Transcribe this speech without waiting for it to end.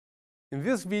In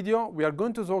this video, we are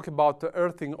going to talk about the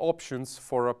earthing options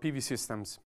for PV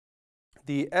systems.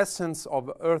 The essence of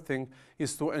earthing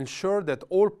is to ensure that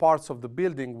all parts of the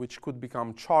building which could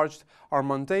become charged are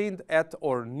maintained at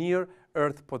or near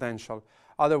earth potential.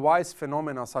 Otherwise,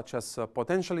 phenomena such as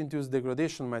potential-induced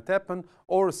degradation might happen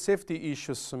or safety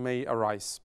issues may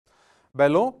arise. By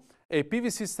law, a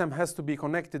PV system has to be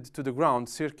connected to the ground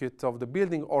circuit of the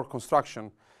building or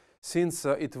construction. Since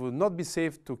it would not be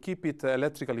safe to keep it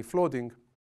electrically floating,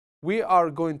 we are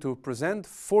going to present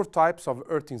 4 types of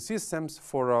earthing systems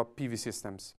for PV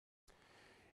systems.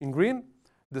 In green,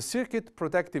 the circuit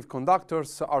protective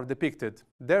conductors are depicted.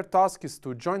 Their task is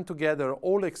to join together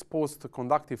all exposed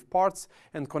conductive parts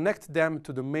and connect them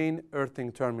to the main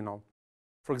earthing terminal.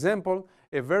 For example,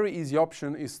 a very easy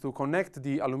option is to connect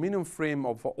the aluminum frame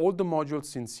of all the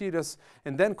modules in series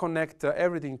and then connect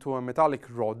everything to a metallic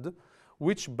rod,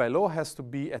 which by law has to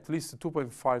be at least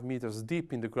 2.5 meters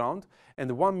deep in the ground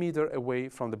and 1 meter away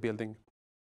from the building.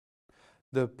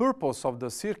 The purpose of the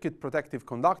circuit protective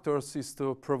conductors is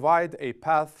to provide a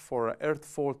path for earth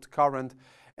fault current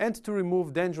and to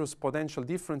remove dangerous potential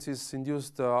differences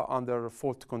induced under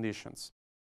fault conditions.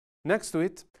 Next to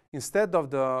it, instead of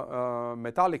the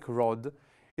metallic rod,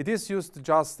 it is used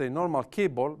just a normal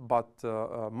cable, but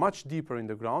much deeper in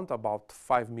the ground, about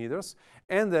 5 meters,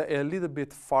 and a little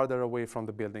bit farther away from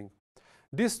the building.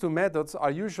 These 2 methods are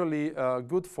usually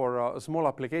good for small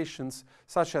applications,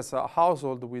 such as a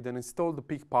household with an installed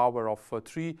peak power of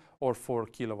 3 or 4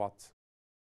 kilowatts.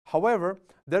 However,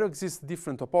 there exist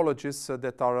different topologies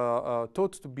that are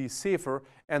thought to be safer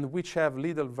and which have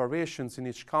little variations in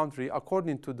each country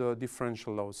according to the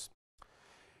differential laws.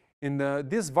 In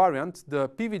this variant, the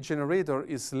PV generator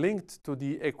is linked to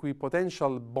the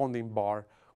equipotential bonding bar,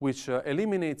 which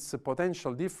eliminates the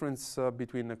potential difference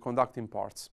between conducting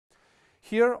parts.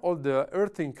 Here, all the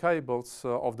earthing cables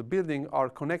of the building are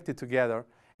connected together,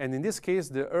 and in this case,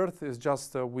 the earth is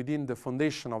just within the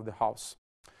foundation of the house.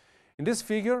 In this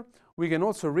figure, we can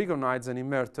also recognize an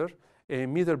inverter, a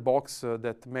meter box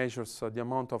that measures the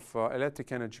amount of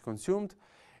electric energy consumed,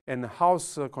 a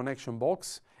house connection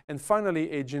box, and finally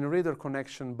a generator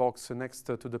connection box next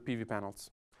to the PV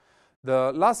panels.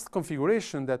 The last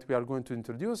configuration that we are going to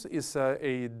introduce is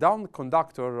a down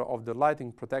conductor of the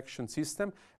lighting protection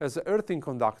system as an earthing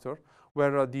conductor,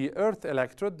 where the earth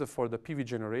electrode for the PV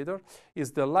generator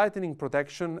is the lightning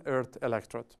protection earth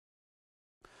electrode.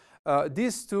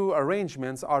 These 2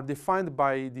 arrangements are defined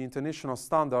by the international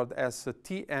standard as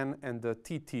TN and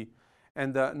TT,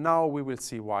 and now we will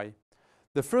see why.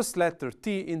 The first letter,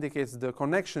 T, indicates the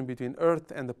connection between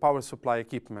earth and the power supply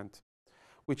equipment,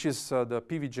 which is the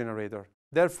PV generator.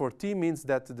 Therefore, T means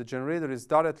that the generator is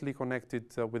directly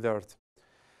connected with earth.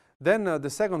 Then the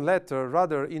second letter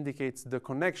rather indicates the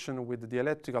connection with the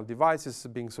electrical devices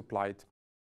being supplied.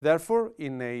 Therefore,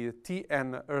 in a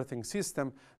TN earthing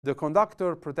system, the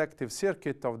conductor protective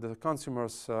circuit of the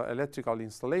consumer's electrical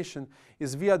installation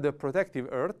is via the protective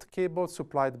earth cable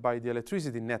supplied by the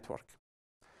electricity network.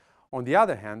 On the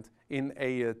other hand, in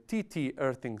a TT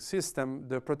earthing system,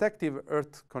 the protective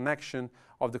earth connection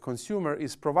of the consumer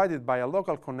is provided by a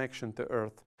local connection to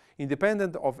earth,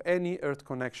 independent of any earth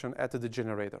connection at the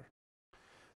generator.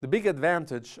 The big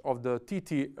advantage of the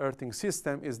TT earthing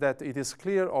system is that it is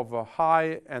clear of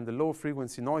high and low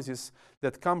frequency noises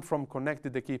that come from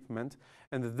connected equipment,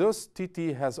 and thus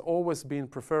TT has always been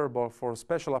preferable for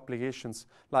special applications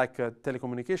like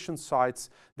telecommunication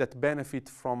sites that benefit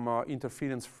from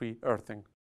interference-free earthing.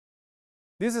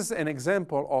 This is an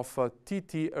example of a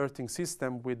TT earthing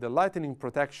system with the lightning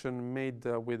protection made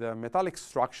with a metallic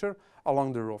structure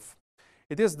along the roof.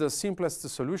 It is the simplest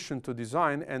solution to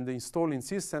design and install in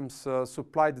systems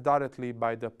supplied directly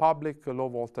by the public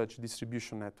low-voltage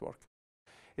distribution network.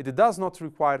 It does not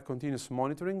require continuous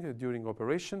monitoring during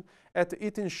operation, and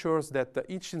it ensures that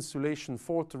each installation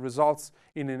fault results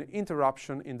in an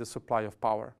interruption in the supply of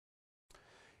power.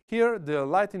 Here, the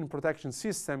lightning protection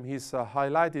system is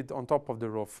highlighted on top of the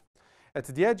roof. At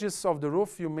the edges of the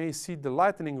roof, you may see the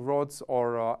lightning rods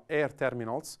or air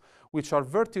terminals, which are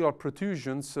vertical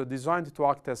protrusions designed to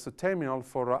act as a terminal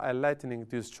for a lightning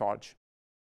discharge.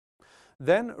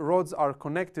 Then, rods are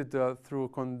connected through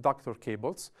conductor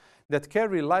cables that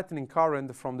carry lightning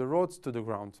current from the rods to the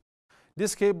ground.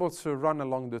 These cables run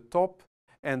along the top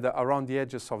and around the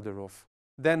edges of the roof,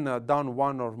 then down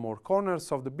 1 or more corners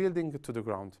of the building to the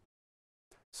ground.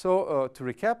 So, to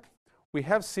recap, we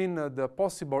have seen the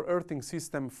possible earthing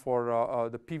system for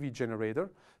the PV generator,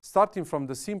 starting from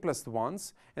the simplest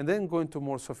ones and then going to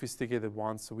more sophisticated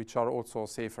ones, which are also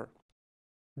safer.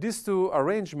 These two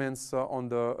arrangements on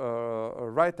the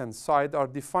right-hand side are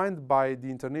defined by the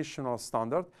international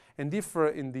standard and differ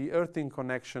in the earthing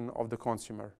connection of the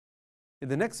consumer. In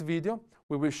the next video,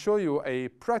 we will show you a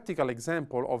practical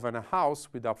example of a house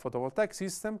with a photovoltaic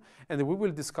system, and we will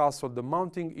discuss all the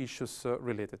mounting issues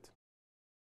related.